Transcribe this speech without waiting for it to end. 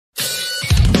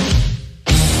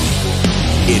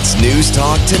It's News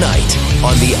Talk Tonight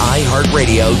on the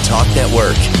iHeartRadio Talk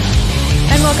Network.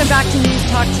 And welcome back to News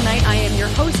Talk Tonight. I am your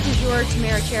host du jour,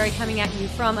 Tamara Cherry, coming at you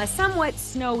from a somewhat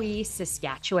snowy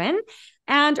Saskatchewan.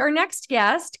 And our next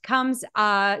guest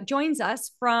joins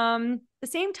us from the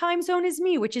same time zone as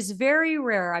me, which is very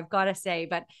rare, I've got to say,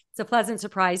 but it's a pleasant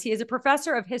surprise. He is a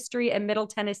professor of history at Middle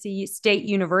Tennessee State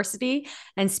University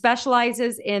and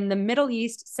specializes in the Middle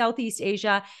East, Southeast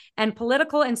Asia, and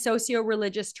political and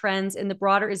socio-religious trends in the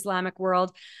broader Islamic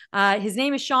world. His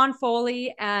name is Sean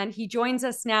Foley, and he joins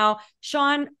us now.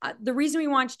 Sean, the reason we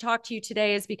want to talk to you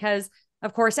today is because,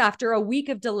 of course, after a week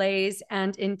of delays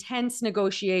and intense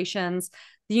negotiations,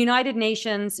 the United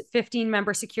Nations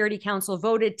 15-member Security Council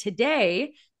voted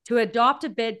today to adopt a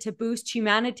bid to boost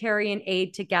humanitarian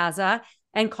aid to Gaza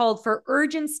and called for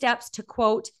urgent steps to,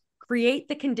 quote, create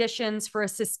the conditions for a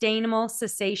sustainable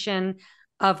cessation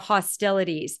of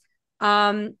hostilities.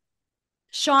 Sean,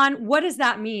 what does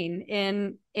that mean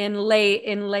in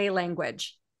lay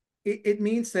language? It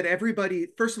means that everybody,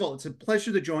 first of all, it's a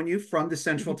pleasure to join you from the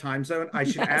Central Time Zone. I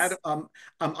should add,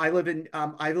 I live in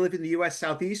the U.S.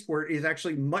 Southeast, where it is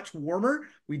actually much warmer.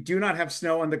 We do not have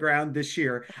snow on the ground this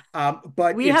year,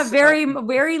 but we have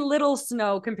very little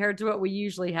snow compared to what we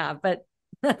usually have. But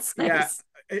that's nice.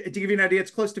 Yeah, to give you an idea, it's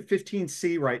close to 15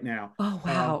 C right now. Oh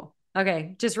wow.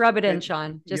 Okay, just rub it in,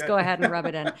 Sean. Just go ahead and rub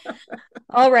it in.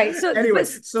 All right. So anyway,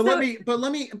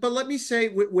 let me say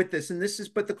with this, and this is,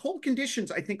 but the cold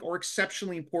conditions I think are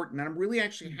exceptionally important, and I'm really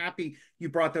actually happy you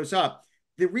brought those up.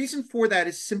 The reason for that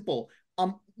is simple.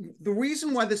 The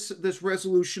reason why this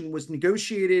resolution was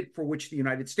negotiated, for which the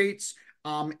United States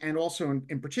and also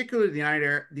in particular the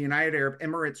United Arab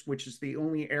Emirates, which is the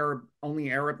only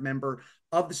Arab member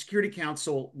of the Security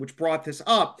Council, which brought this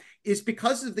up, is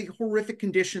because of the horrific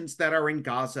conditions that are in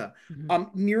Gaza. Mm-hmm.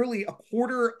 Nearly a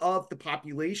quarter of the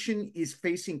population is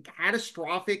facing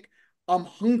catastrophic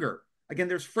hunger. Again,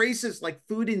 there's phrases like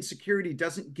food insecurity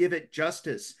doesn't give it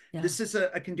justice. Yeah. This is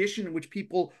a condition in which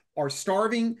people are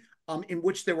starving, in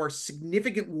which there are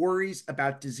significant worries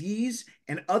about disease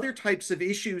and other types of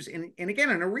issues. And again,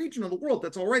 in a region of the world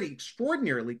that's already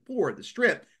extraordinarily poor, the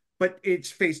Strip, but it's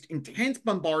faced intense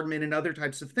bombardment and other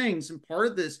types of things. And part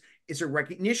of this is a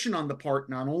recognition on the part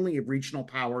not only of regional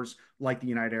powers like the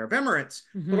United Arab Emirates,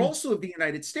 mm-hmm. but also of the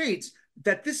United States,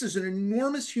 that this is an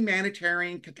enormous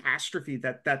humanitarian catastrophe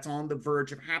that's on the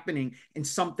verge of happening, and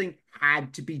something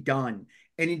had to be done.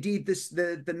 And indeed,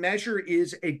 the measure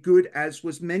is a good, as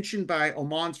was mentioned by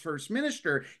Oman's first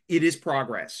minister, it is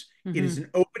progress. Mm-hmm. It is an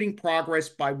opening progress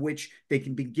by which they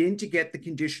can begin to get the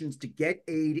conditions to get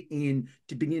aid in,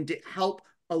 to begin to help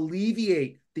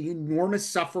alleviate the enormous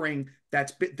suffering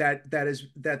that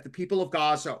the people of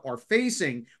Gaza are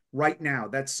facing right now.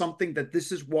 That's something that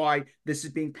this is why this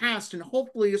is being passed, and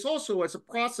hopefully is also as a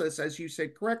process, as you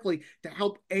said correctly, to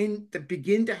help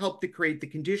begin to help to create the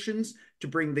conditions to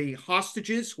bring the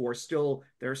hostages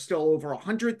there are still over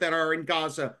 100 that are in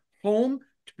Gaza home,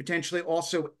 to potentially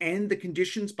also end the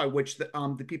conditions by which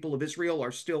the people of Israel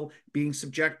are still being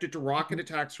subjected to rocket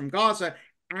attacks from Gaza,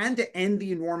 and to end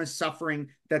the enormous suffering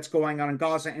that's going on in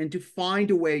Gaza, and to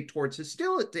find a way towards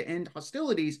to end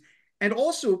hostilities. And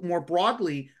also more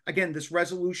broadly, again, this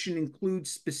resolution includes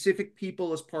specific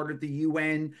people as part of the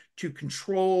UN to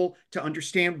control, to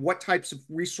understand what types of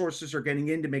resources are getting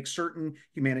in, to make certain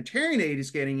humanitarian aid is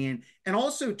getting in, and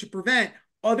also to prevent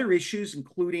other issues,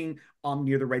 including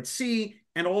near the Red Sea,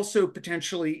 and also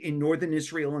potentially in northern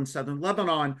Israel and southern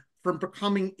Lebanon, from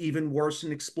becoming even worse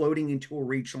and exploding into a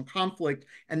regional conflict.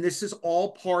 And this is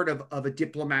all part of a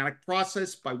diplomatic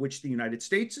process by which the United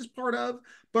States is part of,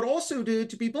 but also,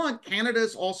 to be blunt, Canada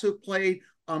has also played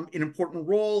an important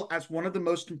role as one of the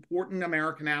most important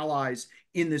American allies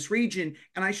in this region.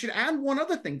 And I should add one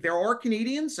other thing. There are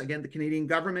Canadians, again, the Canadian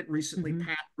government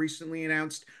recently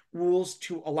announced rules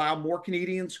to allow more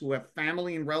Canadians who have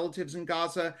family and relatives in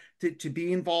Gaza to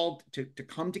be involved, to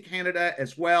come to Canada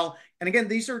as well. And again,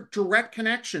 these are direct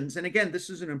connections. And again, this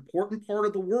is an important part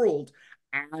of the world.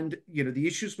 And, the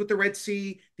issues with the Red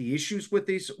Sea, the issues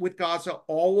with Gaza,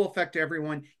 all will affect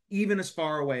everyone, even as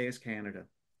far away as Canada.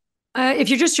 If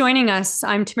you're just joining us,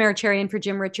 I'm Tamara Cherry in for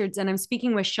Jim Richards, and I'm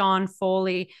speaking with Sean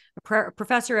Foley, a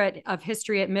professor of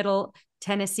history at Middle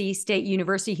Tennessee State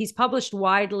University. He's published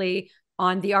widely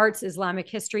on the arts, Islamic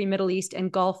history, Middle East,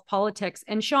 and Gulf politics.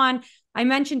 And Sean, I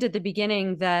mentioned at the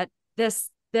beginning that this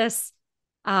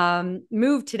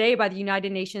move today by the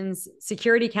United Nations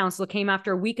Security Council came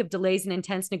after a week of delays and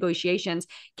intense negotiations.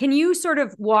 Can you sort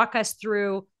of walk us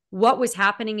through what was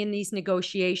happening in these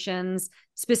negotiations,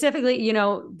 specifically,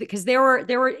 because there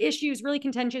were issues, really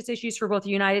contentious issues for both the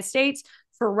United States,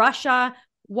 for Russia.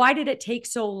 Why did it take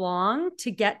so long to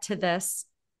get to this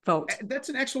vote? That's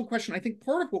an excellent question. I think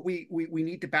part of what we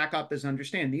need to back up is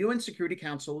understand the UN Security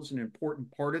Council is an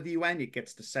important part of the UN. It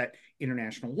gets to set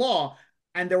international law.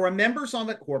 And there are members on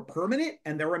it who are permanent,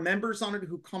 and there are members on it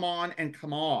who come on and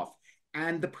come off.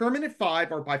 And the permanent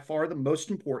five are by far the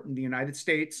most important. The United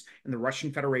States and the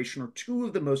Russian Federation are two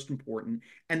of the most important,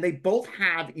 and they both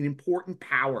have an important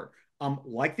power.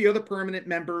 Like the other permanent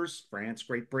members, France,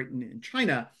 Great Britain, and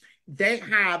China, they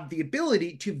have the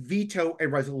ability to veto a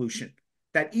resolution.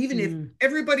 That even if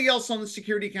everybody else on the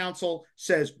Security Council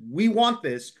says, we want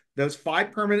this, those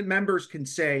five permanent members can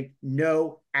say,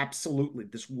 no, absolutely,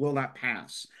 this will not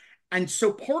pass. And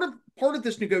so part of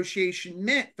this negotiation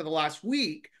meant for the last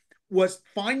week was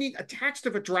finding a text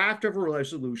of a draft of a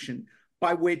resolution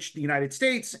by which the United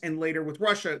States and later with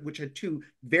Russia, which had two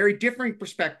very differing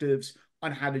perspectives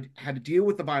on how to deal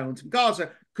with the violence in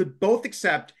Gaza, could both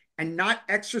accept and not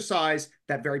exercise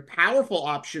that very powerful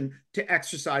option to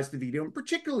exercise the veto, and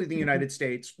particularly the United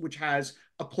States, which has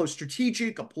a close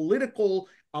strategic, a political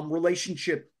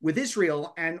relationship with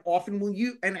Israel, and often will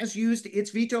use and has used its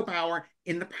veto power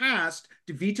in the past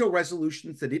to veto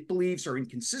resolutions that it believes are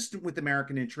inconsistent with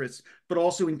American interests, but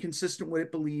also inconsistent with what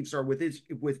it believes are with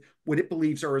what it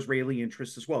believes are Israeli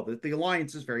interests as well. The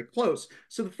alliance is very close.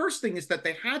 So the first thing is that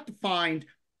they had to find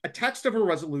a text of a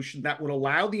resolution that would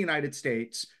allow the United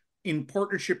States, in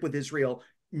partnership with Israel,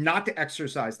 not to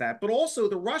exercise that. But also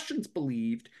the Russians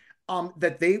believed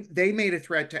that they made a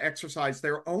threat to exercise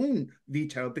their own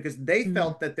veto because they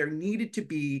felt that there needed to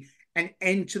be an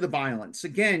end to the violence.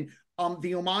 Again,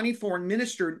 the Omani foreign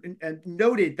minister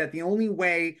noted that the only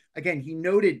way, again, he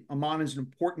noted Oman is an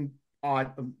important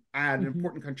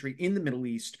important country in the Middle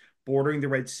East, bordering the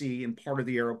Red Sea and part of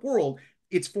the Arab world.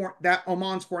 That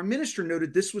Oman's foreign minister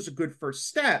noted this was a good first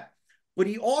step. But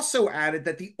he also added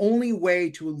that the only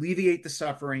way to alleviate the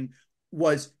suffering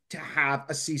was to have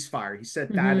a ceasefire. He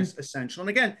said that is essential. And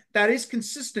again, that is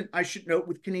consistent, I should note,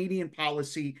 with Canadian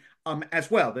policy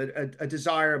as well, that a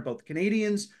desire of both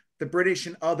Canadians, the British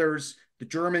and others, the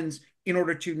Germans, in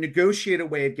order to negotiate a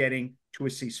way of getting to a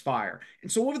ceasefire.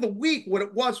 And so over the week, what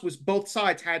it was both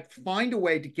sides had to find a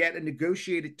way to get a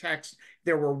negotiated text.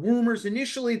 There were rumors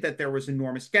initially that there was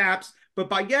enormous gaps, but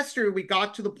by yesterday, we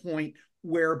got to the point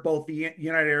where both the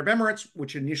United Arab Emirates,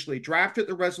 which initially drafted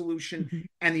the resolution,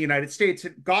 and the United States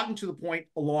had gotten to the point,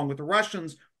 along with the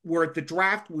Russians, where the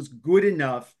draft was good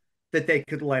enough that they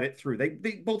could let it through.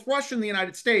 They both Russia and the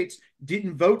United States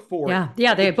didn't vote for it.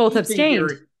 Yeah, they both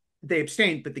abstained. They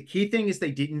abstained, but the key thing is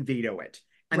they didn't veto it.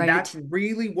 And that's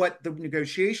really what the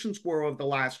negotiations were over the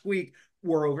last week,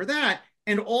 were over that.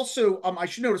 And also, I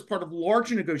should note, as part of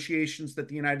larger negotiations that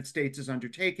the United States is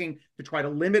undertaking to try to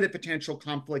limit a potential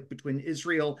conflict between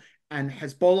Israel and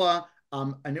Hezbollah,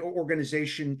 an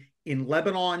organization in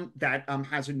Lebanon that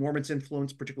has enormous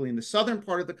influence, particularly in the southern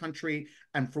part of the country,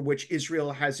 and for which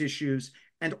Israel has issues,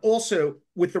 and also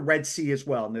with the Red Sea as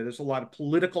well. And there's a lot of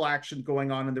political action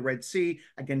going on in the Red Sea.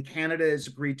 Again, Canada has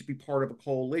agreed to be part of a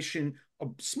coalition, a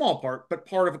small part, but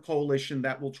part of a coalition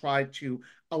that will try to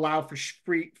allow for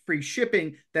free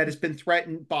shipping that has been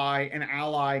threatened by an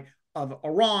ally of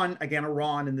Iran. Again,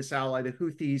 Iran and this ally, the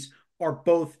Houthis, are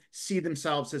both see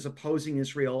themselves as opposing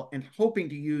Israel and hoping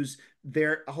to use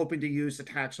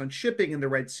attacks on shipping in the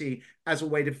Red Sea as a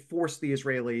way to force the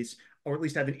Israelis, or at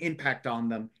least have an impact on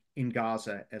them, in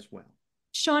Gaza as well.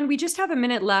 Sean, we just have a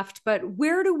minute left, but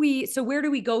where do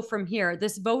we go from here?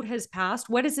 This vote has passed.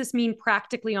 What does this mean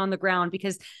practically on the ground?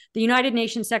 Because the United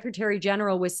Nations Secretary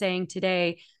General was saying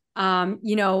today,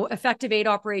 effective aid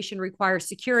operation requires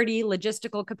security,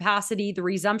 logistical capacity, the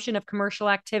resumption of commercial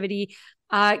activity.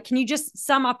 Can you just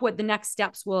sum up what the next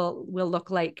steps will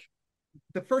look like?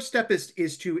 The first step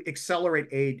is to accelerate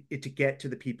aid to get to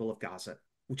the people of Gaza,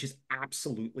 which is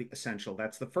absolutely essential.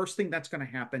 That's the first thing that's going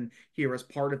to happen here as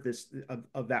part of this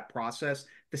of that process.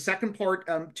 The second part,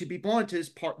 to be blunt,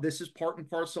 is this is part and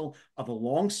parcel of a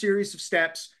long series of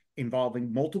steps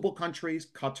involving multiple countries: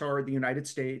 Qatar, the United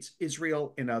States,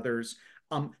 Israel, and others,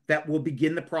 that will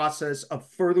begin the process of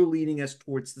further leading us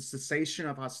towards the cessation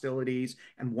of hostilities.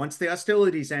 And once the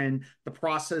hostilities end, the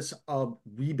process of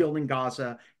rebuilding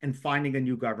Gaza and finding a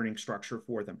new governing structure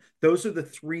for them. Those are the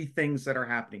three things that are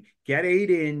happening. Get aid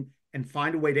in and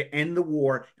find a way to end the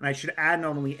war. And I should add,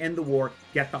 not only end the war,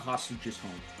 get the hostages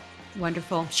home.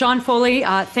 Wonderful. Sean Foley,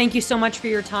 thank you so much for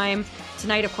your time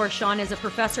tonight. Of course, Sean is a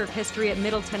professor of history at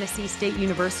Middle Tennessee State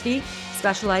University,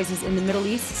 specializes in the Middle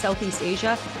East, Southeast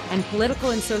Asia, and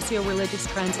political and socio-religious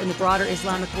trends in the broader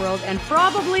Islamic world, and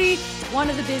probably one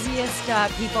of the busiest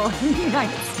people in the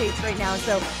United States right now.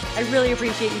 So I really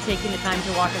appreciate you taking the time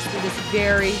to walk us through this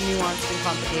very nuanced and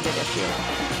complicated issue.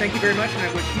 Thank you very much, and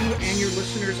I wish you and your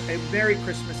listeners a Merry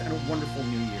Christmas and a wonderful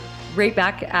New Year. Right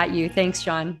back at you. Thanks,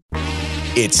 Sean.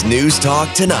 It's News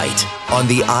Talk Tonight on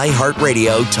the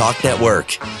iHeartRadio Talk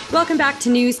Network. Welcome back to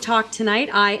News Talk Tonight.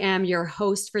 I am your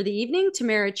host for the evening,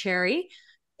 Tamara Cherry.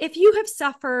 If you have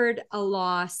suffered a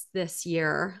loss this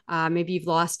year, maybe you've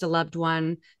lost a loved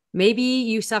one, maybe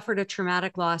you suffered a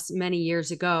traumatic loss many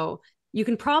years ago, you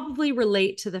can probably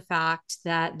relate to the fact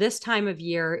that this time of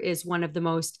year is one of the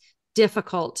most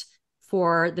difficult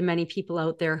for the many people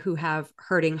out there who have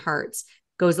hurting hearts.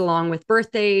 Goes along with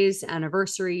birthdays,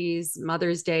 anniversaries,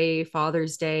 Mother's Day,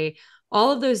 Father's Day,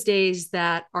 all of those days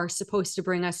that are supposed to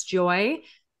bring us joy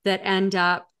that end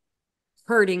up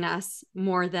hurting us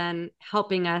more than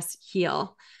helping us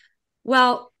heal.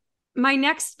 Well, my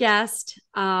next guest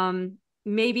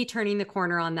may be turning the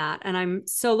corner on that, and I'm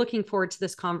so looking forward to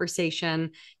this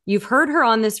conversation. You've heard her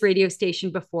on this radio station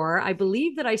before. I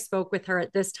believe that I spoke with her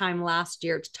at this time last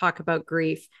year to talk about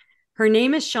grief. Her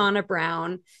name is Shauna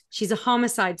Brown. She's a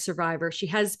homicide survivor. She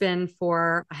has been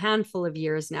for a handful of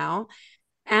years now.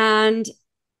 And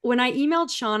when I emailed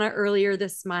Shauna earlier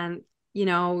this month, we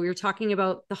were talking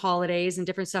about the holidays and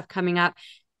different stuff coming up.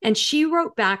 And she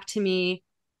wrote back to me,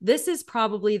 "This is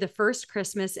probably the first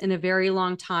Christmas in a very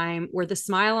long time where the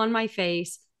smile on my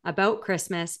face about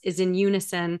Christmas is in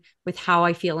unison with how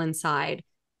I feel inside."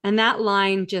 And that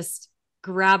line just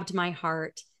grabbed my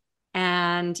heart.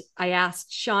 And I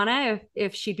asked Shauna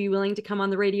if she'd be willing to come on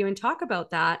the radio and talk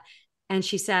about that. And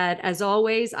she said, "As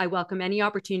always, I welcome any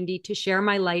opportunity to share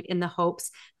my light in the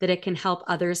hopes that it can help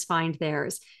others find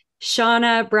theirs."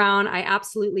 Shauna Brown, I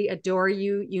absolutely adore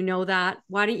you. You know that.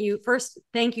 Why don't you first,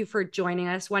 thank you for joining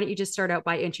us. Why don't you just start out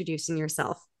by introducing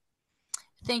yourself?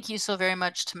 Thank you so very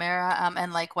much, Tamara.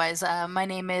 And likewise, my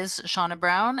name is Shauna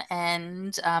Brown.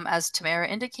 And as Tamara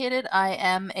indicated, I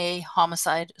am a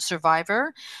homicide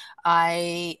survivor.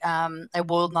 I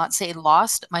will not say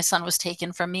lost. My son was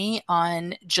taken from me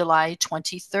on July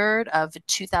 23rd of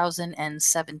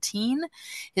 2017.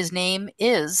 His name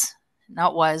is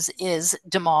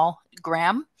Demal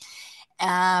Graham.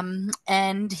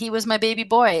 And he was my baby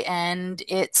boy, and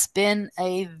it's been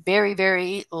a very,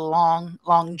 very long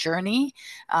journey,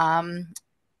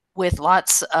 with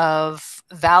lots of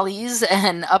valleys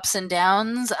and ups and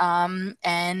downs.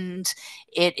 And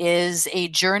it is a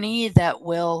journey that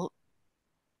I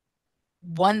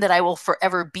will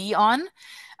forever be on.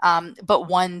 But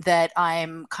one that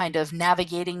I'm kind of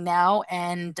navigating now,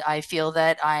 and I feel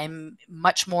that I'm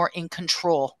much more in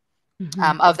control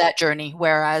of that journey,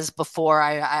 whereas before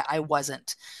I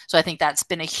wasn't. So I think that's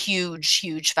been a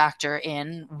huge factor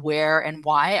in where and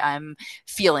why I'm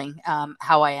feeling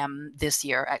how I am this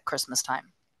year at Christmas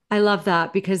time. I love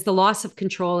that, because the loss of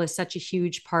control is such a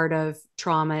huge part of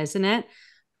trauma, isn't it?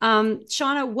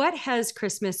 Shauna, what has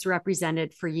Christmas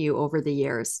represented for you over the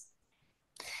years?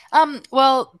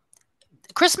 Well,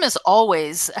 Christmas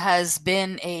always has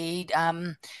been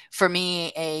for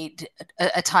me,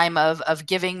 a time of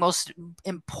giving, most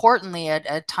importantly,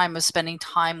 a time of spending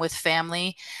time with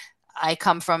family. I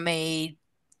come from my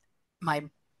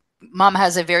mom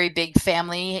has a very big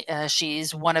family.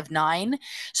 She's one of 9.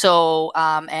 So,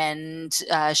 and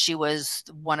she was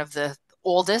one of the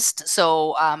oldest.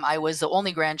 So I was the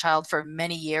only grandchild for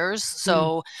many years.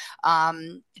 So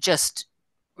just,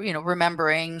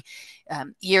 remembering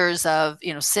years of,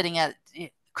 sitting at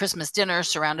Christmas dinner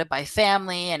surrounded by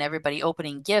family and everybody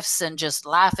opening gifts and just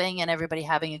laughing and everybody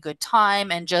having a good time,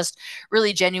 and just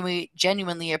really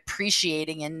genuinely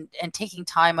appreciating and taking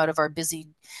time out of our busy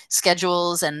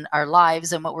schedules and our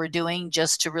lives and what we're doing,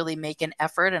 just to really make an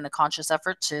effort and a conscious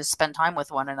effort to spend time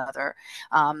with one another,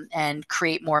 and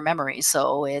create more memories.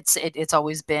 So it's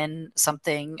always been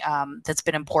something that's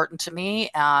been important to me,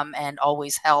 and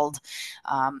always held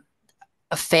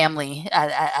a family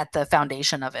at the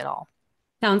foundation of it all.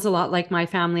 Sounds a lot like my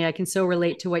family. I can so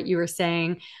relate to what you were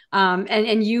saying.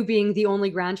 And you being the only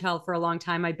grandchild for a long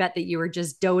time, I bet that you were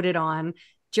just doted on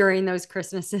during those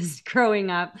Christmases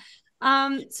growing up.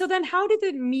 So then how did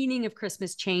the meaning of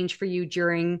Christmas change for you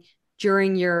during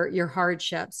your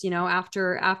hardships,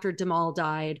 after Demal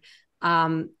died?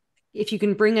 If you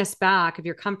can bring us back, if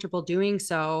you're comfortable doing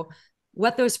so,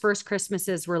 what those first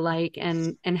Christmases were like,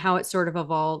 and how it sort of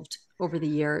evolved over the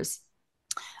years.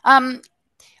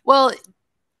 Well,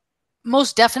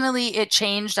 Most definitely it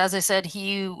changed. As I said,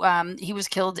 he was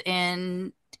killed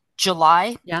in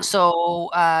July. Yeah. So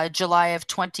July of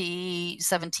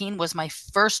 2017 was my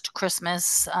first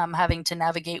Christmas having to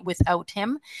navigate without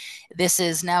him. This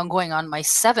is now going on my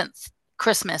 7th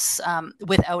Christmas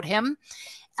without him.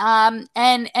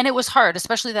 And it was hard,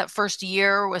 especially that first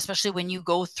year, especially when you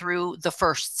go through the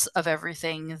firsts of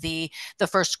everything, the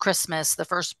first Christmas, the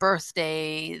first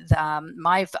birthday.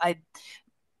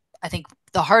 I think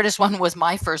the hardest one was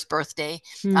my first birthday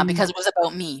because it was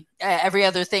about me. Every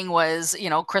other thing was,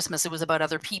 Christmas. It was about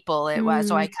other people. It was,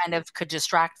 so I kind of could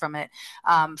distract from it.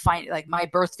 Like my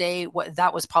birthday,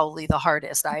 that was probably the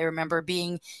hardest. I remember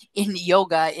being in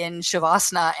yoga in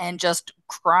Shavasana and just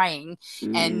crying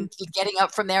and getting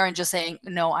up from there and just saying,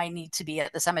 no, I need to be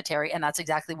at the cemetery. And that's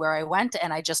exactly where I went.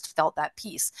 And I just felt that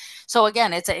peace. So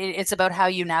again, it's about how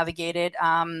you navigate it.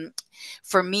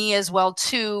 For me as well,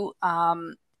 too,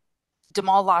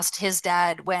 Demal lost his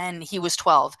dad when he was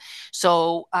 12.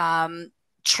 So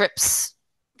trips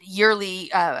yearly,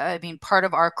 part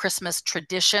of our Christmas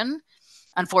tradition,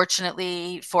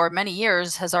 unfortunately, for many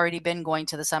years has already been going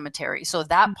to the cemetery. So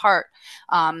that part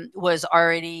was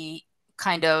already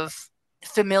kind of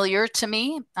familiar to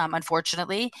me,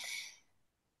 unfortunately.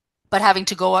 But having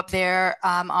to go up there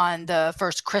on the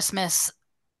first Christmas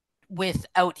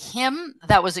without him,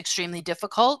 that was extremely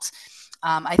difficult.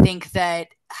 I think that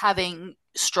having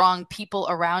strong people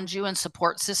around you and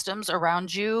support systems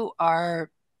around you are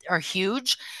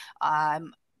huge.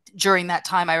 During that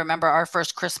time, I remember our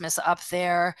first Christmas up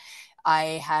there,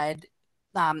 I had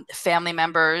family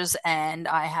members, and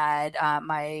I had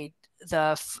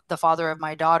the father of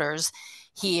my daughters.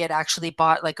 He had actually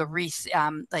bought like a wreath,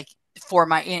 for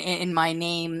my in my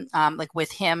name, like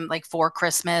with him, like for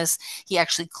Christmas. He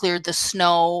actually cleared the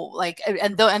snow,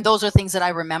 and those are things that I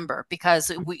remember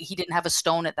because he didn't have a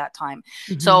stone at that time.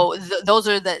 So those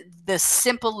are the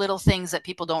simple little things that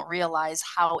people don't realize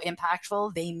how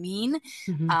impactful they mean,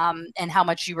 and how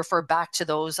much you refer back to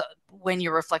those when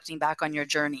you're reflecting back on your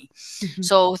journey.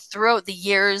 So throughout the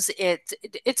years,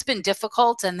 it's been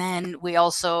difficult. And then we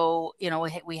also,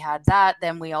 we had that.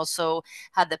 Then we also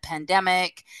had the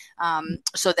pandemic.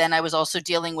 So then I was also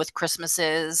dealing with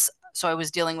Christmases. So I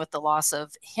was dealing with the loss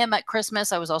of him at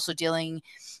Christmas. I was also dealing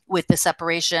with the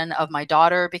separation of my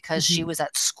daughter because she was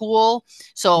at school.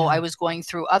 So I was going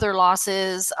through other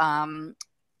losses. And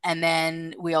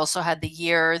then we also had the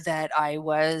year that I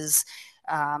was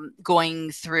going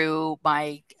through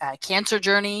my cancer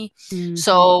journey.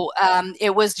 So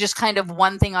it was just kind of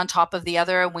one thing on top of the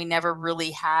other. And we never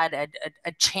really had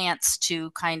a chance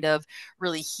to kind of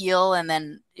really heal. And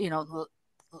then,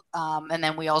 and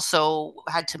then we also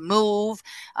had to move.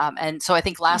 And so I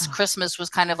think last Christmas was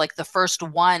kind of like the first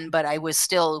one, but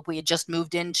we had just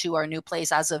moved into our new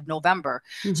place as of November.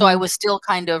 So I was still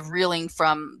kind of reeling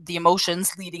from the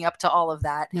emotions leading up to all of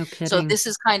that. No kidding. So this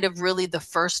is kind of really the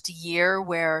first year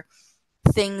where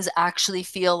things actually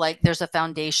feel like there's a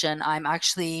foundation. I'm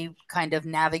actually kind of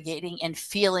navigating and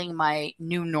feeling my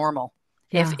new normal,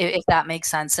 if that makes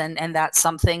sense. And that's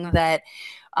something that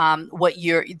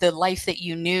the life that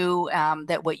you knew,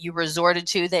 that what you resorted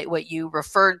to, that what you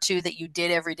referred to, that you did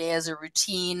every day as a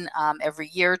routine, every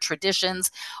year,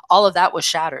 traditions, all of that was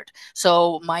shattered.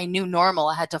 So my new normal,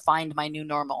 I had to find my new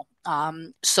normal.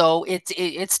 So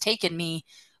it's taken me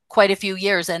quite a few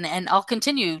years, and I'll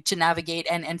continue to navigate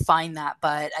and find that.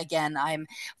 But again, I'm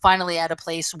finally at a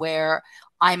place where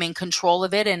I'm in control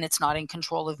of it and it's not in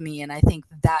control of me. And I think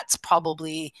that's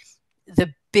probably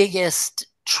the biggest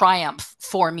triumph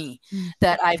for me,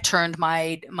 that I've turned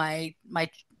my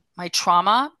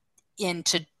trauma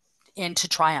into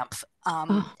triumph.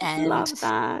 And love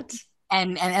that.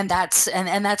 And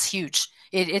that's huge.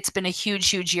 It's been a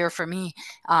huge year for me.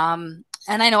 And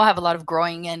I know I have a lot of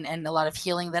growing and a lot of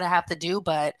healing that I have to do,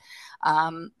 but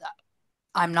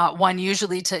I'm not one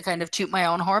usually to kind of toot my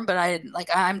own horn, but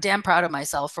I'm damn proud of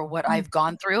myself for what I've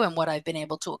gone through and what I've been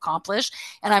able to accomplish.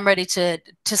 And I'm ready to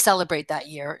celebrate that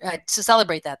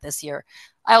this year.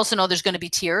 I also know there's going to be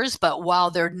tears, but while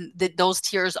those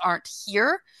tears aren't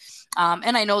here,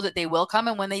 and I know that they will come.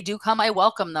 And when they do come, I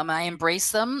welcome them. I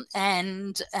embrace them,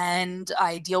 and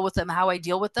I deal with them how I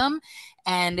deal with them.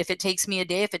 And if it takes me a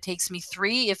day, if it takes me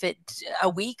 3, a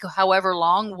week, however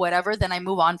long, whatever, then I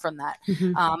move on from that.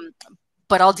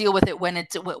 But I'll deal with it when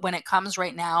it comes.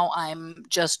 Right now, I'm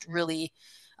just really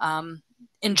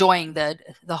enjoying the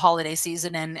holiday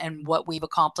season and what we've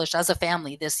accomplished as a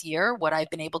family this year, what I've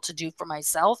been able to do for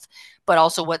myself, but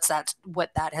also what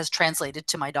that has translated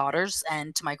to my daughters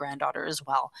and to my granddaughter as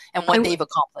well, and what they've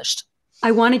accomplished.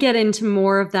 I want to get into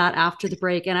more of that after the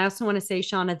break. And I also want to say,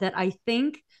 Shauna, that I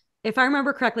think if I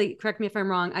remember correctly, correct me if I'm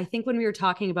wrong, I think when we were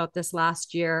talking about this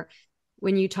last year,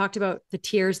 when you talked about the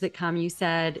tears that come, you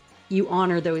said you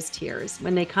honor those tears.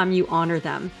 When they come, you honor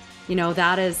them. You know,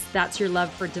 that's your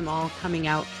love for Jamal coming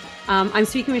out. I'm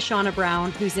speaking with Shauna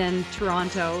Brown, who's in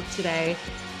Toronto today,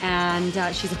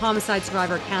 and she's a homicide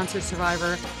survivor, cancer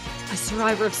survivor, a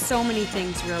survivor of so many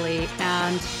things, really.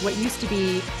 And what used to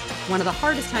be one of the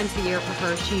hardest times of the year for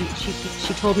her,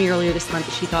 she told me earlier this month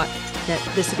that she thought that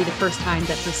this would be the first time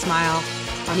that her smile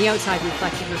on the outside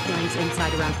reflected her feelings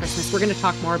inside around Christmas. We're going to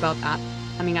talk more about that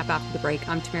coming up after the break.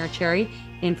 I'm Tamara Cherry,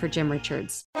 in for Jim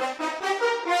Richards.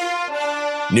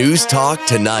 News Talk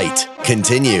Tonight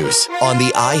continues on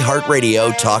the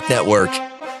iHeartRadio Talk Network.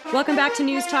 Welcome back to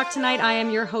News Talk Tonight. I am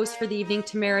your host for the evening,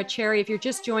 Tamara Cherry. If you're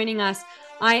just joining us,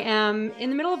 I am in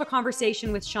the middle of a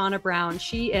conversation with Shauna Brown.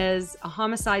 She is a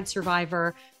homicide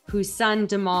survivor whose son,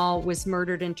 Jamal, was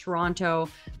murdered in Toronto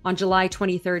on July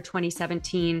 23rd,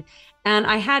 2017. And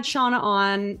I had Shauna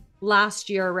on last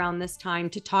year around this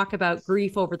time to talk about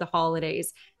grief over the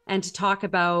holidays and to talk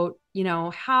about, you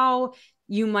know, how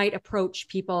you might approach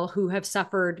people who have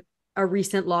suffered a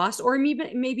recent loss, or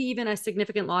maybe even a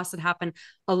significant loss that happened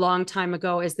a long time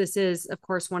ago, as this is, of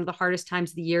course, one of the hardest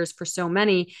times of the years for so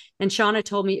many. And Shauna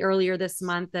told me earlier this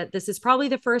month that this is probably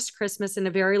the first Christmas in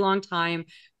a very long time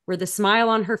where the smile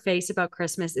on her face about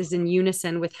Christmas is in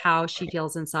unison with how she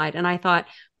feels inside. And I thought,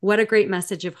 what a great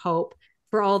message of hope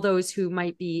for all those who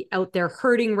might be out there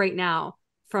hurting right now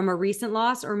from a recent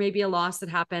loss, or maybe a loss that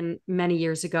happened many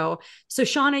years ago. So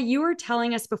Shauna, you were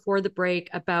telling us before the break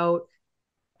about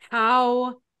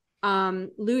how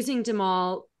losing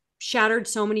Jamal shattered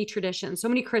so many traditions, so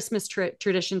many Christmas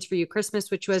traditions for you. Christmas,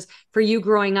 which was for you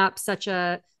growing up such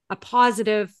a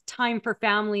positive time for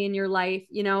family in your life,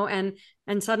 you know, and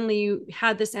suddenly you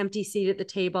had this empty seat at the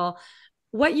table.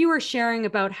 What you were sharing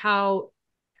about how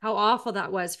awful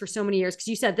that was for so many years, because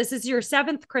you said this is your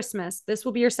seventh Christmas. This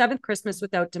will be your seventh Christmas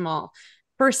without Jamal.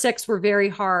 First six were very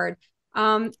hard.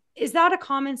 Is that a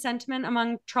common sentiment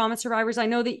among trauma survivors? I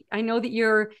know that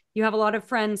you have a lot of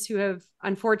friends who have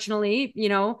unfortunately, you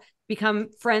know, become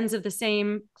friends of the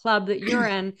same club that you're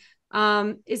in.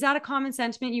 Is that a common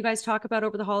sentiment you guys talk about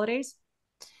over the holidays?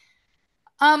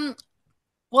 Well,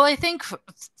 I think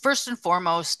first and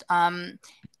foremost,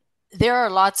 there are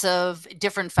lots of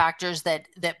different factors that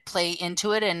play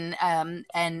into it,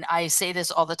 and I say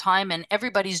this all the time. And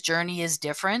everybody's journey is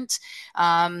different,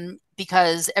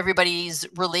 because everybody's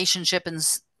relationships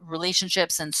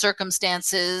and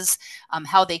circumstances,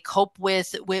 how they cope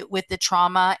with the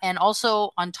trauma, and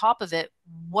also on top of it,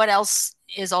 what else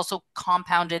is also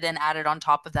compounded and added on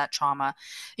top of that trauma.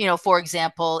 You know, for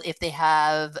example, if they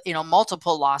have, you know,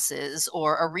 multiple losses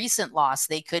or a recent loss,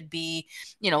 they could be,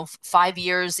 you know, 5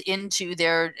 years into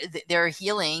their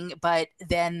healing, but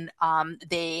then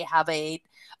they have a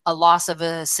loss of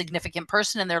a significant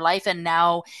person in their life, and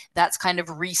now that's kind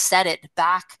of reset it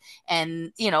back,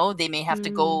 and you know, they may have to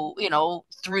go, you know,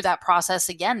 through that process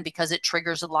again because it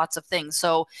triggers lots of things.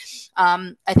 So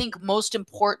I think most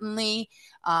importantly,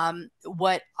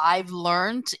 what I've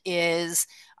learned is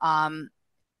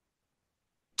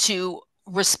to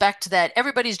respect that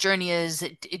everybody's journey is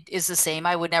the same.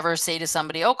 I would never say to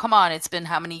somebody, "Oh, come on, it's been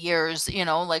how many years? You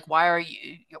know, like why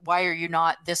are you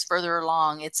not this further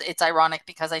along?" It's ironic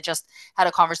because I just had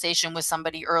a conversation with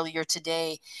somebody earlier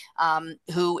today,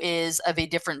 who is of a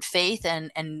different faith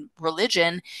and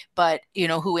religion, but you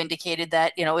know, who indicated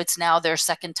that, you know, it's now their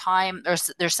second time or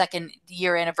their second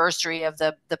year anniversary of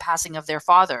the passing of their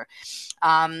father.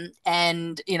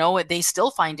 And you know, they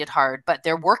still find it hard, but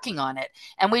they're working on it.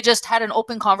 And we just had an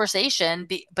open conversation,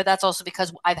 but that's also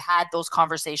because I've had those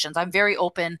conversations. I'm very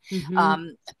open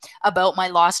about my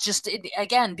loss, just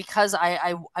again, because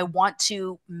I want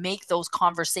to make those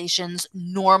conversations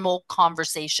normal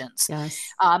conversations. Yes.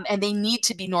 And they need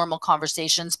to be normal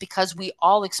conversations because we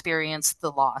all experience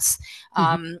the loss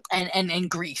and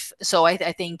grief. So I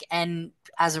think, and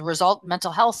as a result,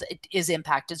 mental health is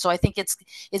impacted. So I think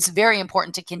it's very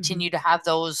important to continue to have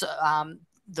those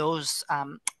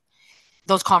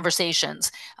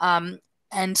conversations.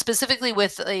 And specifically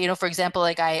with, you know, for example,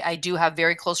 like I do have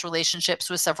very close relationships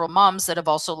with several moms that have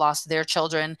also lost their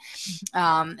children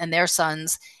and their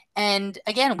sons. And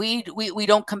again, we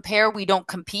don't compare, we don't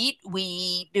compete.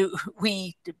 We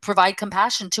provide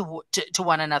compassion to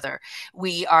one another.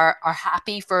 We are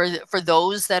happy for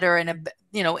those that are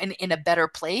in a better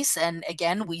place. And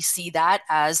again, we see that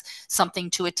as something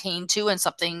to attain to and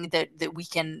something that we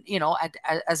can, you know,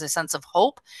 as a sense of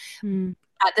hope.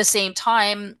 At the same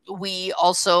time, we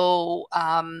also,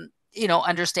 you know,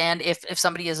 understand if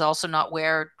somebody is also not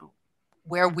where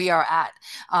where we are at.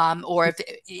 Or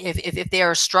if they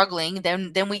are struggling,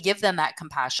 then we give them that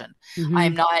compassion.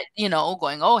 I'm not,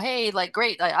 going, oh, hey, like,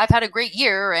 great, I've had a great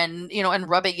year, and, and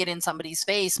rubbing it in somebody's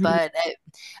face. But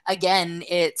again,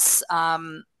 it's,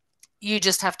 you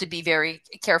just have to be very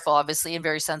careful, obviously, and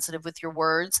very sensitive with your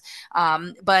words.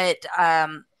 But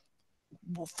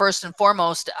first and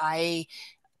foremost,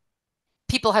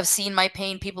 people have seen my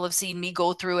pain. People have seen me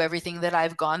go through everything that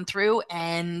I've gone through,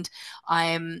 and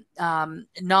I'm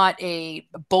not a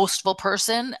boastful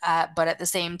person, but at the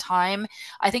same time,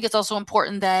 I think it's also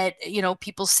important that,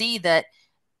 people see that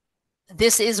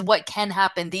this is what can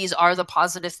happen. These are the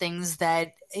positive things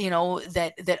that,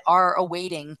 that are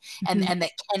awaiting, and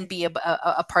that can be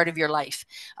a part of your life,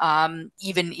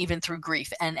 even through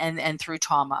grief and through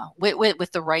trauma,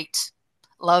 with the right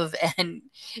love and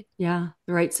the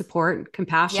right support,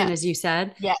 compassion, as you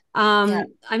said.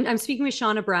 I'm speaking with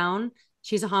Shauna Brown.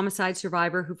 She's a homicide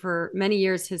survivor who for many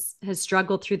years has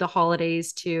struggled through the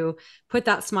holidays to put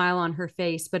that smile on her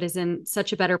face, but is in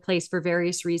such a better place for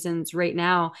various reasons right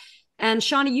now. And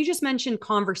Shauna, you just mentioned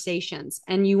conversations,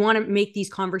 and you want to make these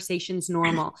conversations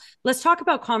normal. Let's talk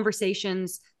about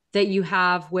conversations that you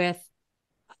have with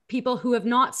people who have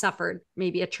not suffered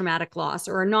maybe a traumatic loss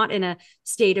or are not in a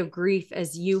state of grief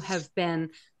as you have been.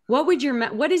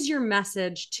 What is your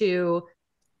message to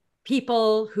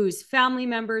people whose family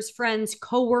members, friends,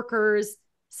 coworkers,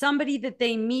 somebody that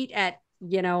they meet at,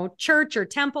 church or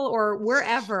temple or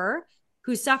wherever,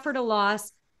 who suffered a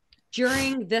loss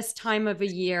during this time of a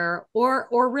year,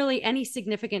 or really any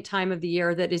significant time of the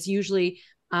year that is usually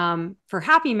for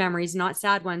happy memories, not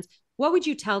sad ones? What would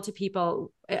you tell to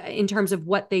people in terms of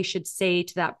what they should say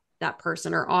to that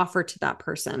person or offer to that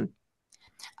person?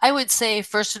 I would say,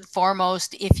 first and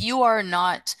foremost, if you are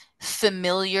not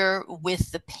familiar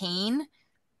with the pain,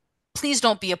 please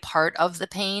don't be a part of the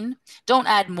pain. Don't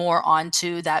add more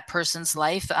onto that person's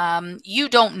life. You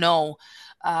don't know.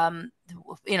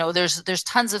 There's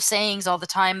tons of sayings all the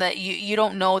time that you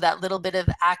don't know that little bit of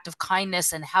act of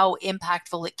kindness and how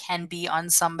impactful it can be on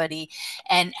somebody,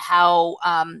 and how,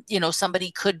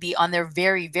 somebody could be on their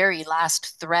very, very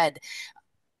last thread.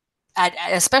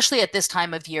 Especially at this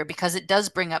time of year, because it does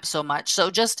bring up so much. So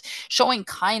just showing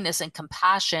kindness and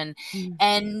compassion,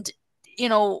 and,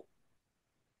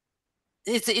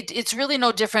 it's really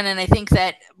no different. And I think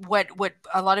that what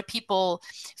a lot of people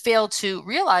fail to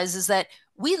realize is that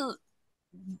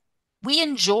we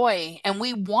enjoy and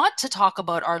we want to talk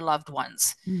about our loved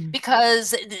ones,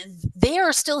 because they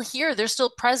are still here. They're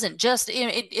still present. Just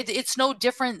it's no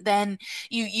different than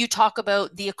you talk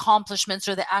about the accomplishments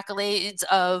or the accolades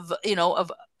of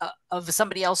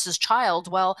somebody else's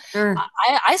child. Well, sure.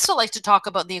 I still like to talk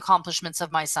about the accomplishments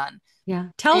of my son. Yeah.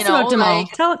 Tell us about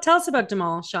Damal. Tell us about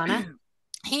Damal, Shauna.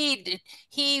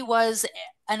 He was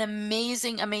an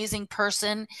amazing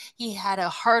person. He had a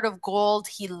heart of gold.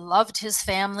 He loved his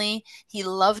family. He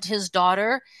loved his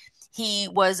daughter. He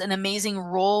was an amazing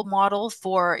role model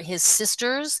for his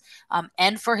sisters,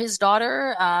 and for his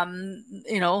daughter.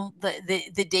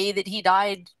 The day that he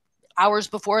died, hours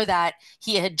before that,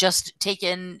 he had just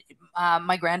taken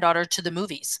my granddaughter to the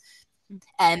movies.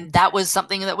 And that was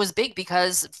something that was big,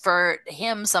 because for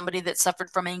him, somebody that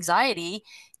suffered from anxiety,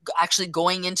 actually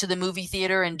going into the movie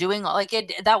theater and doing like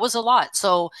it, that was a lot.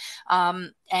 So,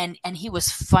 and he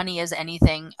was funny as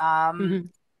anything.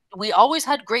 We always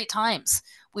had great times.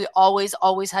 We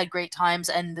always had great times.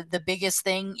 And the biggest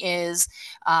thing is,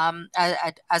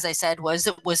 as I said, was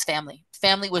family.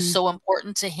 Family was so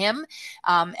important to him.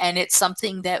 And it's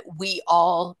something that we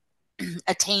all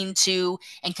attain to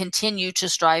and continue to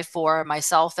strive for.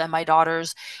 Myself and my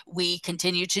daughters, we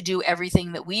continue to do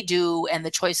everything that we do, and the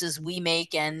choices we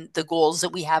make and the goals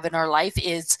that we have in our life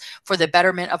is for the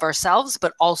betterment of ourselves,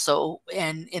 but also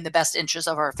in the best interest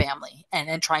of our family,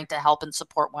 and trying to help and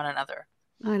support one another.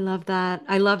 I love that.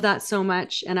 I love that so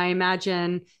much. And I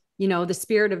imagine, the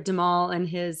spirit of Damal and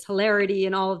his hilarity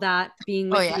and all of that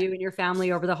being with you and your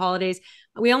family over the holidays.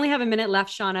 We only have a minute left,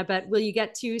 Shauna, but will you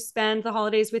get to spend the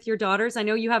holidays with your daughters? I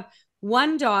know you have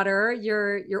one daughter.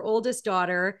 Your oldest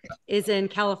daughter is in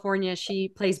California. She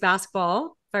plays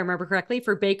basketball, if I remember correctly,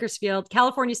 for Bakersfield,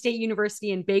 California State University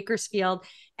in Bakersfield.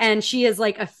 And she is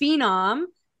like a phenom.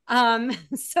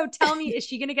 So tell me, is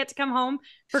she going to get to come home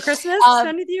for Christmas,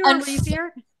 spend with you, or will you see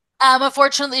her?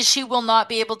 Unfortunately, she will not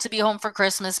be able to be home for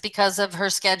Christmas because of her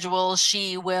schedule.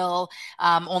 She will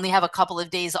only have a couple of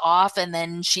days off, and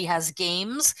then she has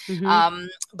games.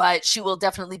 But she will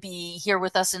definitely be here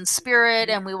with us in spirit,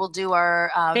 and we will do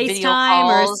our video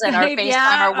calls and our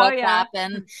FaceTime or WhatsApp.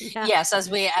 And yes,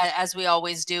 as we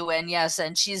always do. And yes,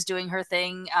 and she's doing her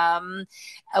thing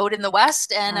out in the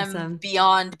West, and I'm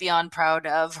beyond proud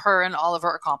of her and all of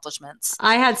her accomplishments.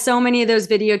 I had so many of those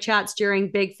video chats during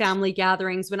big family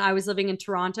gatherings when I was living in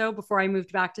Toronto before I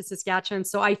moved back to Saskatchewan.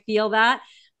 So I feel that.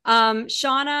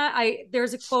 Shauna,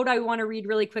 there's a quote I want to read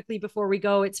really quickly before we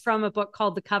go. It's from a book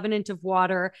called The Covenant of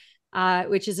Water,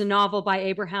 which is a novel by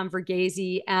Abraham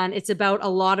Verghese. And it's about a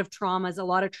lot of traumas, a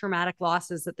lot of traumatic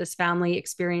losses that this family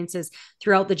experiences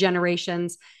throughout the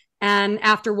generations. And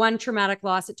after one traumatic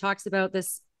loss, it talks about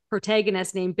this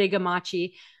protagonist named Big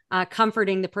Amachi,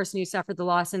 comforting the person who suffered the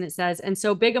loss. And it says, and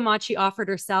so Big Amachi offered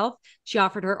herself. She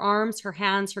offered her arms, her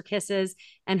hands, her kisses,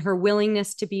 and her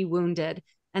willingness to be wounded.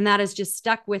 And that has just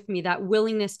stuck with me, that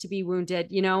willingness to be wounded.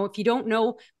 You know, if you don't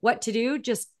know what to do,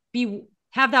 just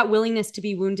have that willingness to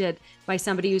be wounded by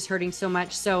somebody who's hurting so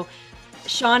much. So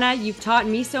Shauna, you've taught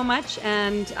me so much,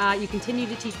 and you continue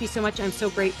to teach me so much. I'm so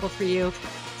grateful for you.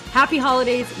 Happy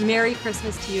holidays. Merry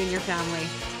Christmas to you and your family.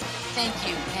 Thank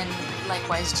you. And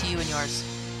likewise to you and yours.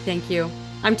 Thank you.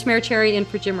 I'm Tamara Cherry in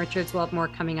for Jim Richards. We'll have more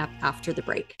coming up after the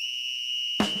break.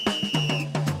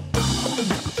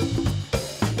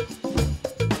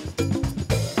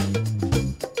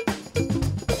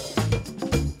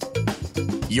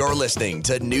 You're listening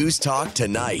to News Talk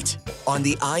Tonight on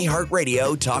the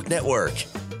iHeartRadio Talk Network.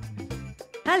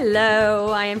 Hello,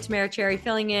 I am Tamara Cherry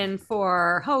filling in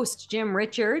for host Jim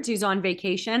Richards, who's on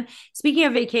vacation. Speaking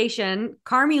of vacation,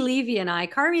 Carmi, Levy, and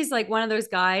Carmi's like one of those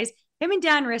guys, him and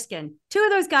Dan Riskin, two of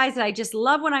those guys that I just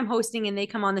love when I'm hosting and they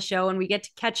come on the show and we get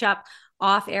to catch up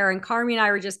off air. And Carmi and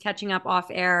I were just catching up off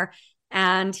air.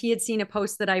 And he had seen a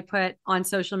post that I put on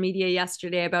social media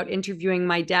yesterday about interviewing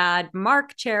my dad,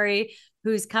 Mark Cherry,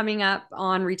 who's coming up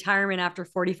on retirement after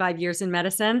 45 years in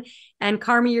medicine. And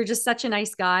Carmi, you're just such a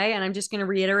nice guy. And I'm just going to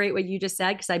reiterate what you just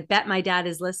said, because I bet my dad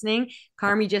is listening.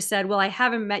 Carmi just said, well, I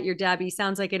haven't met your dad. He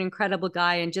sounds like an incredible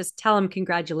guy, and just tell him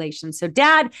congratulations. So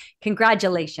Dad,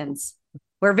 congratulations.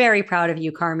 We're very proud of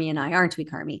you, Carmi and I, aren't we,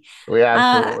 Carmi? We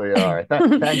absolutely are.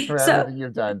 Thanks for everything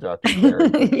you've done, Dr.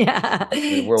 Cherry. Yeah.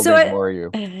 The world needs more of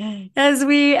you. As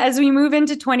we move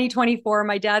into 2024,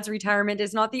 my dad's retirement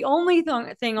is not the only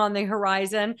thing on the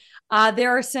horizon.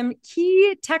 There are some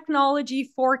key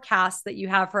technology forecasts that you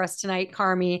have for us tonight,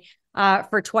 Carmi,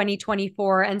 for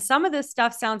 2024. And some of this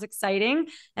stuff sounds exciting,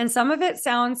 and some of it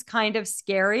sounds kind of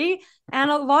scary,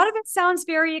 and a lot of it sounds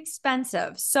very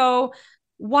expensive. So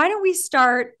why don't we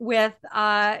start with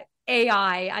AI?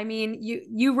 I mean,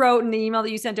 you wrote in the email that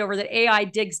you sent over that AI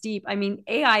digs deep. I mean,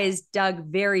 AI is dug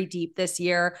very deep this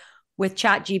year with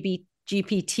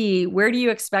ChatGPT. Where do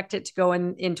you expect it to go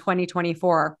in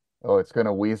 2024? Oh, it's going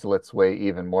to weasel its way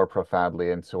even more profoundly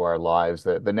into our lives.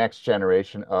 The next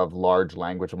generation of large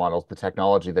language models, the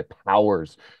technology that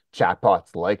powers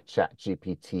chatbots like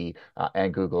ChatGPT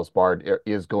and Google's Bard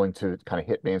is going to kind of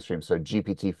hit mainstream. So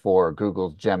GPT-4,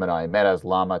 Google's Gemini, Meta's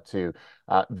Llama 2,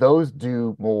 those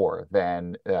do more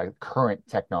than current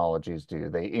technologies do.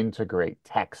 They integrate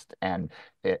text and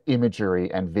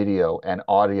imagery and video and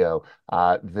audio,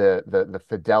 the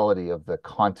fidelity of the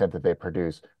content that they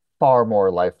produce. Far more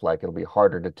lifelike. It'll be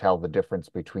harder to tell the difference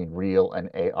between real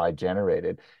and AI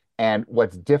generated. And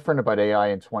what's different about AI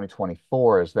in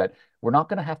 2024 is that we're not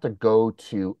going to have to go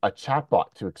to a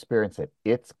chatbot to experience it.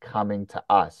 It's coming to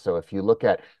us. So if you look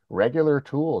at regular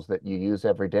tools that you use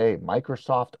every day,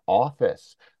 Microsoft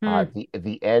Office,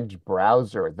 the Edge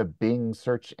browser, the Bing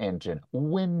search engine,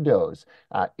 Windows,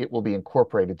 it will be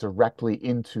incorporated directly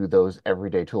into those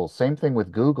everyday tools. Same thing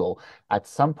with Google. At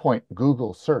some point,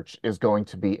 Google search is going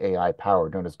to be AI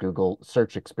powered, known as Google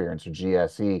Search Experience or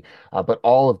GSE. But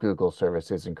all of Google's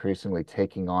services increasingly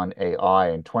taking on AI.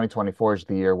 And 2024 is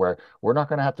the year where we're not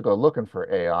going to have to go looking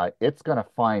for AI. It's going to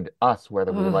find us,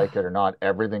 whether we like it or not.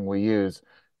 Everything we use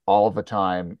all the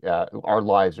time, our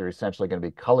lives are essentially going to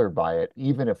be colored by it.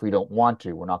 Even if we don't want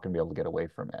to, we're not going to be able to get away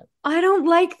from it. I don't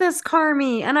like this,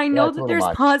 Carmi. And I know that there's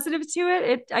positive to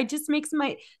it. It just makes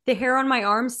the hair on my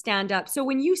arms stand up. So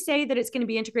when you say that it's going to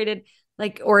be integrated,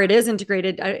 or it is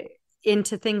integrated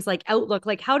into things like Outlook,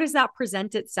 how does that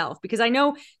present itself? Because I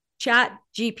know Chat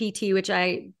GPT, which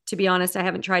to be honest, I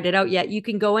haven't tried it out yet. You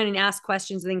can go in and ask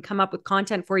questions and then come up with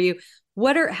content for you.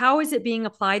 How is it being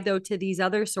applied though to these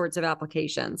other sorts of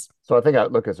applications? So I think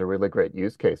Outlook is a really great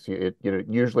use case.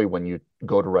 Usually when you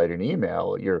go to write an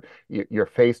email, you're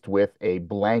faced with a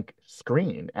blank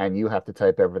screen and you have to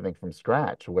type everything from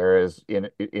scratch. Whereas in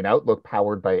Outlook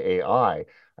powered by AI,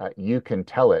 you can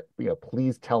tell it,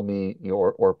 please tell me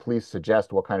or please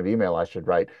suggest what kind of email I should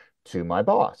write to my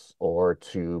boss or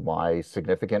to my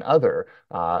significant other.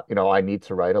 I need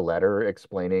to write a letter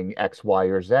explaining X, Y,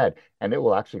 or Z, and it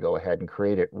will actually go ahead and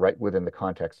create it right within the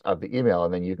context of the email.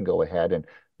 And then you can go ahead and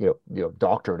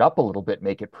doctor it up a little bit,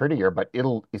 make it prettier, but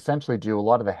it'll essentially do a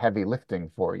lot of the heavy lifting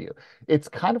for you. It's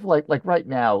kind of like right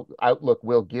now, Outlook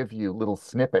will give you little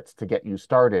snippets to get you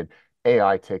started.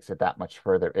 AI takes it that much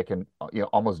further. It can,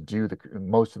 almost do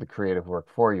most of the creative work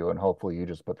for you, and hopefully you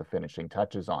just put the finishing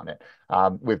touches on it.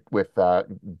 With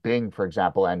Bing, for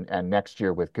example, and next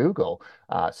year with Google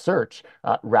search,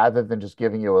 rather than just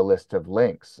giving you a list of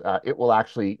links, it will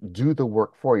actually do the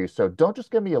work for you. So don't just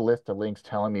give me a list of links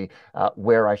telling me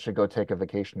where I should go take a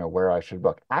vacation or where I should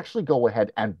book. Actually go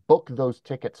ahead and book those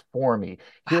tickets for me.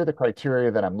 Here are the criteria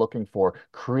that I'm looking for.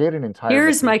 Create an entire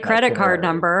Here's my credit itinerary. card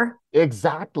number.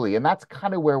 Exactly. And that's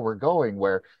kind of where we're going,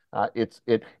 where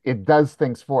it does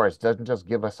things for us. Doesn't just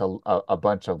give us a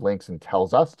bunch of links and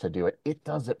tells us to do it. It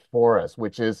does it for us,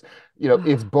 which is,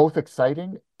 it's both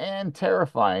exciting and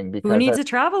terrifying Who needs because a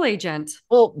travel agent?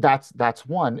 well, that's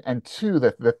one. And two,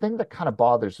 the thing that kind of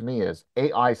bothers me is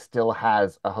AI still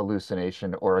has a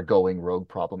hallucination or a going rogue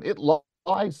problem. It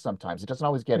lies sometimes. It doesn't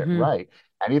always get it right.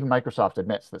 And even Microsoft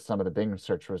admits that some of the Bing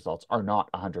search results are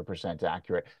not 100%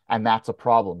 accurate. And that's a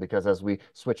problem because as we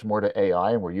switch more to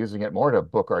AI and we're using it more to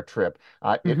book our trip,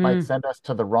 it might send us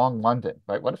to the wrong London,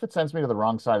 right? What if it sends me to the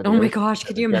wrong side of the Oh my ocean gosh,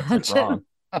 could you and it gets it wrong?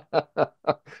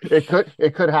 imagine?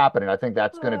 It could happen, and I think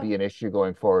that's going to be an issue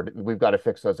going forward. We've got to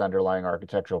fix those underlying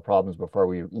architectural problems before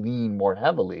we lean more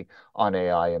heavily on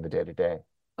AI in the day-to-day.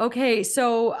 Okay,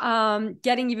 so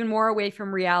getting even more away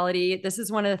from reality. This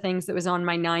is one of the things that was on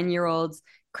my 9-year-old's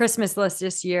Christmas list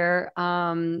this year.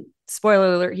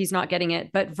 Spoiler alert, he's not getting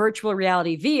it, but virtual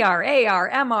reality, VR, AR,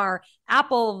 MR.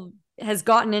 Apple has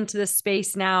gotten into this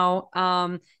space now.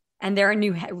 And they're a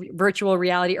new virtual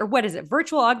reality, or what is it?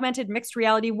 Virtual augmented mixed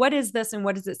reality. What is this, and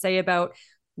what does it say about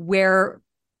where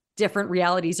different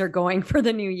realities are going for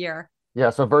the new year? Yeah,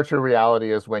 so virtual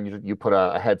reality is when you put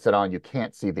a headset on, you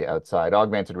can't see the outside.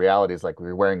 Augmented reality is like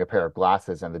we're wearing a pair of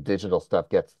glasses and the digital stuff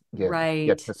gets Right.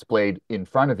 displayed in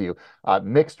front of you.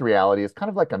 Mixed reality is kind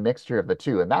of like a mixture of the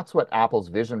two, and that's what Apple's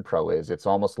Vision Pro is. It's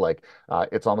almost like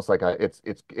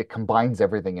it combines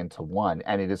everything into one,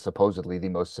 and it is supposedly the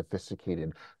most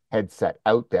sophisticated headset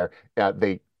out there.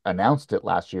 They announced it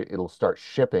last year. It'll start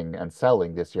shipping and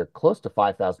selling this year, close to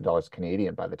 $5,000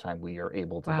 Canadian by the time we are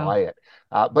able to Wow. buy it.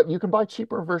 But you can buy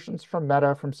cheaper versions from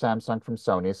Meta, from Samsung, from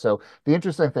Sony. So the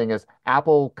interesting thing is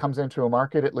Apple comes into a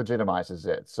market, it legitimizes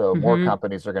it. So more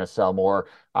companies are going to sell more.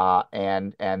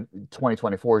 And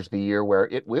 2024 is the year where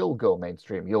it will go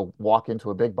mainstream. You'll walk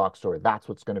into a big box store. That's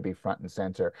what's going to be front and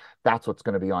center. That's what's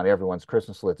going to be on everyone's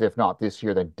Christmas list. If not this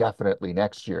year, then definitely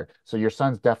next year. So your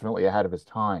son's definitely ahead of his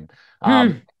time.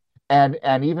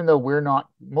 And even though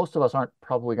most of us aren't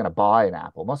probably going to buy an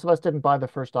Apple. Most of us didn't buy the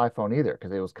first iPhone either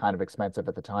because it was kind of expensive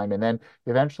at the time. And then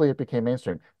eventually it became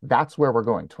mainstream. That's where we're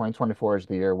going. 2024 is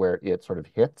the year where it sort of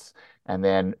hits. And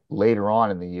then later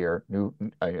on in the year, new,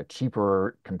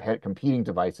 cheaper competing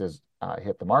devices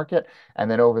hit the market. And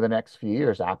then over the next few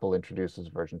years, Apple introduces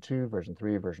version 2, version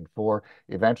 3, version 4.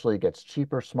 Eventually it gets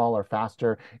cheaper, smaller,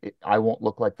 faster. I won't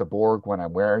look like the Borg when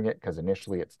I'm wearing it because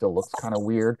initially it still looks kind of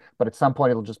weird. But at some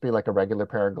point it'll just be like a regular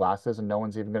pair of glasses and no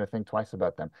one's even going to think twice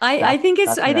about them. I think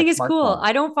That's the I think next it's cool. smartphone.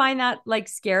 I don't find that like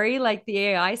scary, like the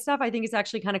AI stuff. I think it's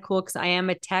actually kind of cool because I am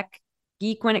a tech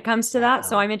geek when it comes to that.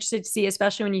 So I'm interested to see,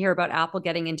 especially when you hear about Apple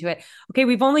getting into it. Okay,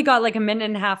 we've only got like a minute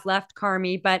and a half left,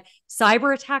 Carmi, but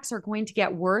cyber attacks are going to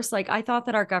get worse. Like I thought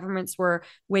that our governments were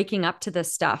waking up to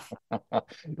this stuff.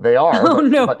 They are, Oh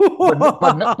no.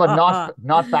 but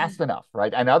not fast enough,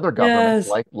 right? And other governments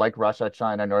Yes. like Russia,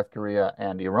 China, North Korea,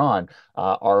 and Iran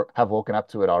have woken up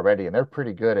to it already, and they're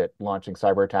pretty good at launching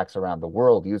cyber attacks around the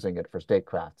world using it for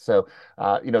statecraft. So,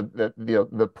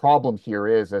 the problem here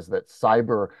is that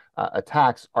cyber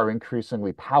attacks are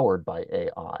increasingly powered by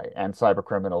AI, and cyber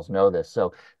criminals know this.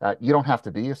 So you don't have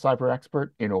to be a cyber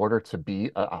expert in order to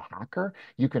be a hacker.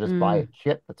 You can just buy a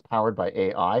kit that's powered by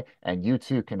AI, and you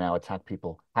too can now attack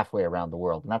people halfway around the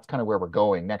world. And that's kind of where we're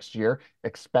going next year.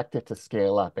 Expect it to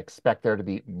scale up. Expect there to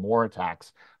be more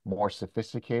attacks more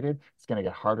sophisticated, it's going to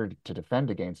get harder to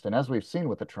defend against. And as we've seen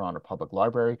with the Toronto Public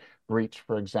Library breach,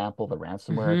 for example, the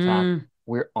ransomware attack,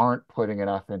 we aren't putting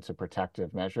enough into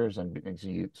protective measures.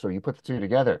 And so you put the two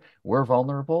together, we're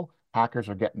vulnerable, hackers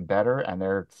are getting better, and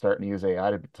they're starting to use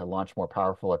AI to launch more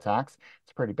powerful attacks.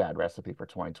 It's a pretty bad recipe for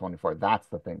 2024. That's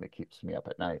the thing that keeps me up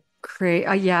at night. Great.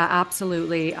 Yeah,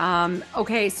 absolutely.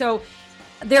 Okay, so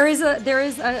there is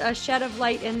a shed of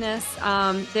light in this.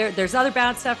 There's other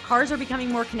bad stuff. Cars are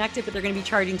becoming more connected, but they're going to be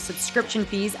charging subscription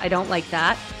fees. I don't like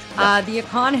that. The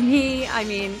economy, I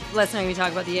mean, let's not even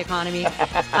talk about the economy.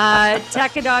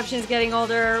 Tech adoption is getting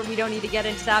older. We don't need to get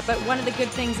into that. But one of the good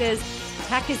things is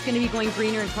tech is going to be going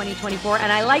greener in 2024.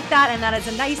 And I like that. And that is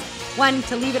a nice one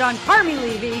to leave it on. Carmi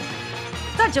Levy,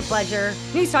 such a pleasure.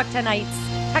 News Talk Tonight's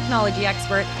technology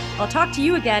expert. I'll talk to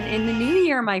you again in the new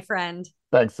year, my friend.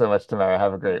 Thanks so much, Tamara.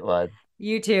 Have a great one.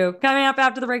 You too. Coming up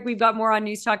after the break, we've got more on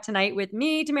News Talk Tonight with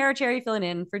me, Tamara Cherry, filling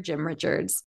in for Jim Richards.